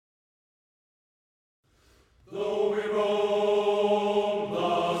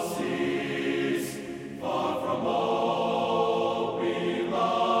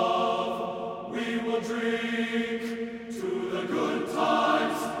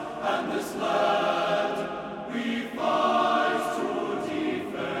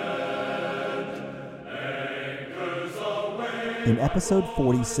In episode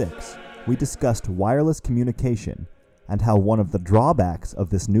 46, we discussed wireless communication and how one of the drawbacks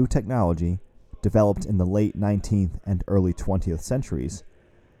of this new technology, developed in the late 19th and early 20th centuries,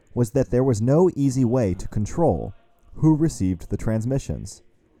 was that there was no easy way to control who received the transmissions.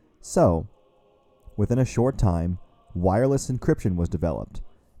 So, within a short time, wireless encryption was developed,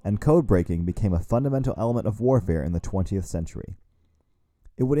 and code breaking became a fundamental element of warfare in the 20th century.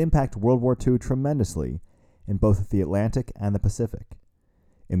 It would impact World War II tremendously in both the Atlantic and the Pacific.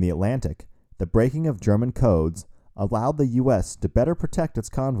 In the Atlantic, the breaking of German codes allowed the U.S. to better protect its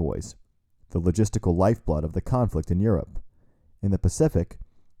convoys, the logistical lifeblood of the conflict in Europe. In the Pacific,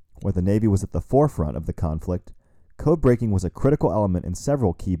 where the Navy was at the forefront of the conflict, code breaking was a critical element in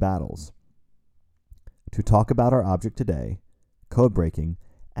several key battles. To talk about our object today, code breaking,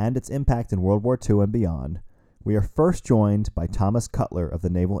 and its impact in World War II and beyond, we are first joined by Thomas Cutler of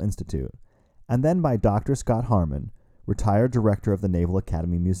the Naval Institute, and then by Dr. Scott Harmon, retired director of the Naval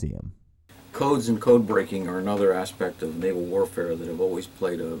Academy Museum. Codes and code breaking are another aspect of naval warfare that have always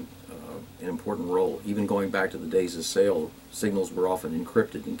played an important role. Even going back to the days of sail, signals were often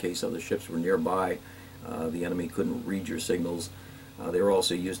encrypted in case other ships were nearby. The enemy couldn't read your signals. They were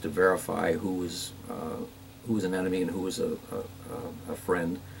also used to verify who was an enemy and who was a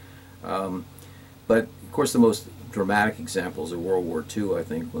friend. But of course, the most dramatic examples of World War II, I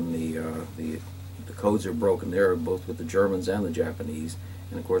think, when the codes are broken there, both with the Germans and the Japanese.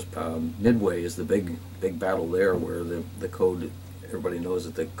 And of course, Midway is the big battle there, where the code, everybody knows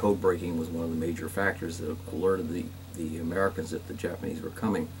that the code breaking was one of the major factors that alerted the Americans that the Japanese were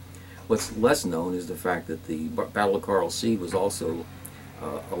coming. What's less known is the fact that the Battle of Coral Sea was also,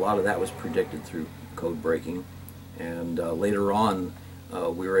 a lot of that was predicted through code breaking. And later on,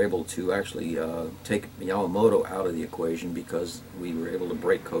 we were able to actually take Yamamoto out of the equation because we were able to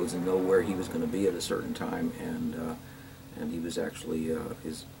break codes and know where he was going to be at a certain time, and he was actually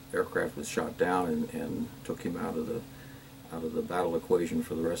his aircraft was shot down and took him out of the battle equation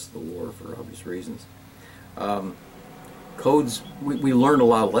for the rest of the war for obvious reasons. Codes, we learned a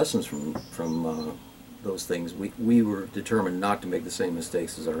lot of lessons from those things. We were determined not to make the same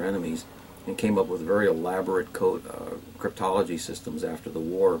mistakes as our enemies, and came up with very elaborate code cryptology systems after the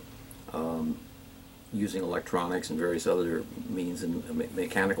war, using electronics and various other means, and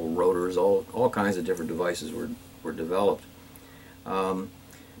mechanical rotors. All kinds of different devices were developed.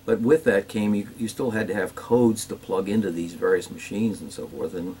 But with that came, you still had to have codes to plug into these various machines and so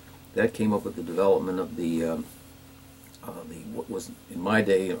forth, and that came up with the development of what was in my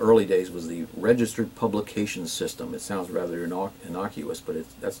day, early days, was the Registered Publication System. It sounds rather innocuous, but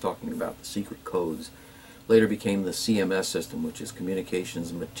that's talking about the secret codes. Later became the CMS system, which is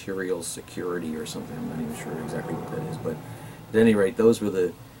Communications Materials Security or something. I'm not even sure exactly what that is, but at any rate, those were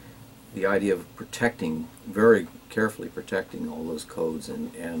the idea of protecting, very carefully protecting all those codes,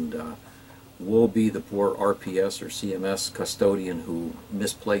 and woe be the poor RPS or CMS custodian who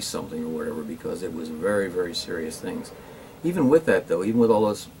misplaced something or whatever, because it was very, very serious things. Even with that, though, even with all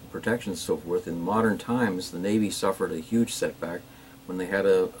those protections and so forth, in modern times, the Navy suffered a huge setback when they had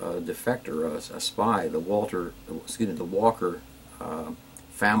a defector, a spy. The Walker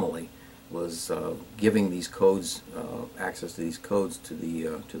family was giving these codes, access to these codes to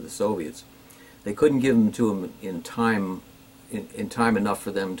the Soviets. They couldn't give them to them in time enough for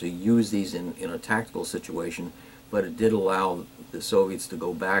them to use these in a tactical situation, but it did allow the Soviets to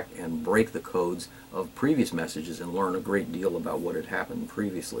go back and break the codes of previous messages and learn a great deal about what had happened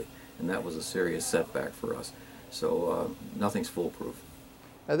previously, and that was a serious setback for us. So nothing's foolproof.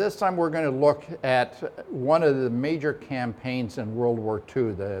 At this time we're going to look at one of the major campaigns in World War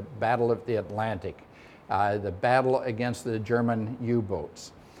II, the Battle of the Atlantic, the battle against the German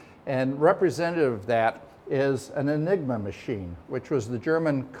U-boats. And representative of that is an Enigma machine, which was the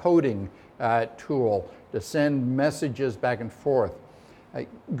German coding tool to send messages back and forth.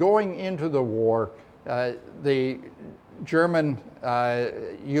 Going into the war, the German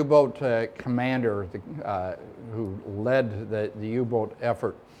U-boat commander who led the U-boat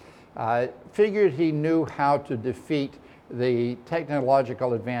effort figured he knew how to defeat the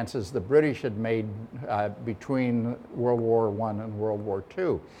technological advances the British had made between World War I and World War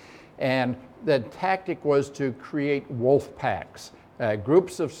II. And the tactic was to create wolf packs,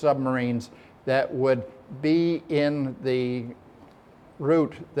 groups of submarines that would be in the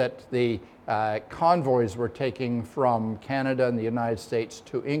route that the convoys were taking from Canada and the United States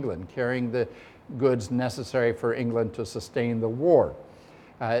to England, carrying the goods necessary for England to sustain the war.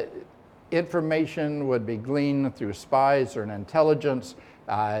 Information would be gleaned through spies or an intelligence,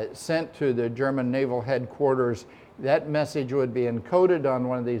 sent to the German naval headquarters. That message would be encoded on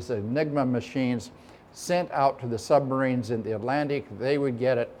one of these Enigma machines, sent out to the submarines in the Atlantic. They would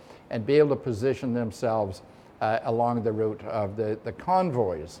get it and be able to position themselves along the route of the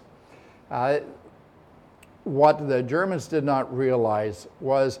convoys. What the Germans did not realize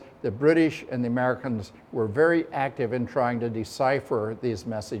was the British and the Americans were very active in trying to decipher these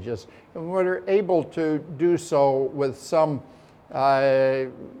messages, and were able to do so with some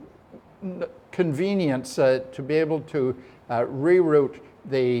convenience to be able to reroute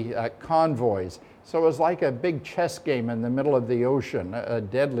the convoys. So it was like a big chess game in the middle of the ocean, a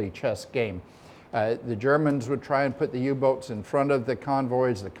deadly chess game. The Germans would try and put the U-boats in front of the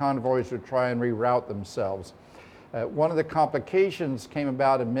convoys would try and reroute themselves. One of the complications came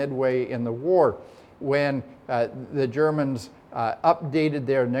about midway in the war when the Germans updated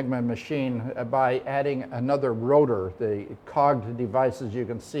their Enigma machine by adding another rotor, the cogged devices you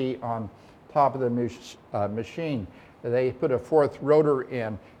can see on top of the machine. They put a fourth rotor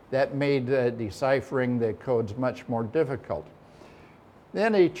in. That made deciphering the codes much more difficult.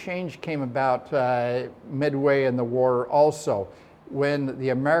 Then a change came about midway in the war also, when the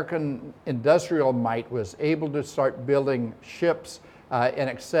American industrial might was able to start building ships in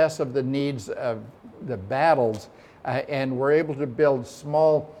excess of the needs of the battles, and were able to build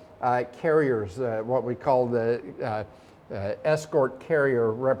small carriers, what we call the escort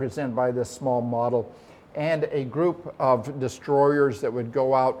carrier, represented by this small model, and a group of destroyers that would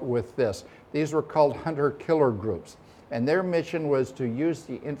go out with this. These were called hunter-killer groups, and their mission was to use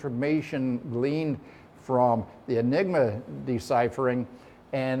the information gleaned from the Enigma deciphering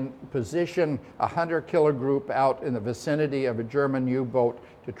and position a hunter-killer group out in the vicinity of a German U-boat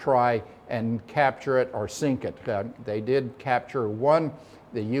to try and capture it or sink it. They did capture one,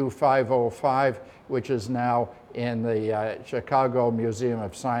 the U-505, which is now in the Chicago Museum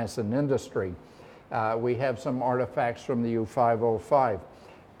of Science and Industry. We have some artifacts from the U-505.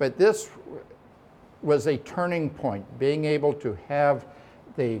 But this was a turning point, being able to have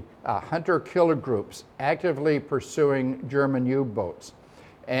the hunter-killer groups actively pursuing German U-boats.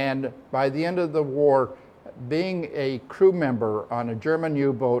 And by the end of the war, being a crew member on a German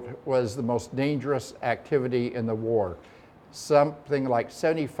U-boat was the most dangerous activity in the war. Something like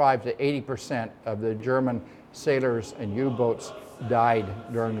 75 to 80% of the German sailors and U-boats died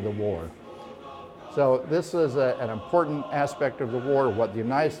during the war. So this is an important aspect of the war, what the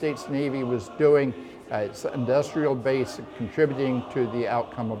United States Navy was doing, its industrial base contributing to the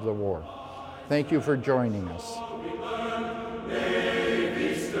outcome of the war. Thank you for joining us.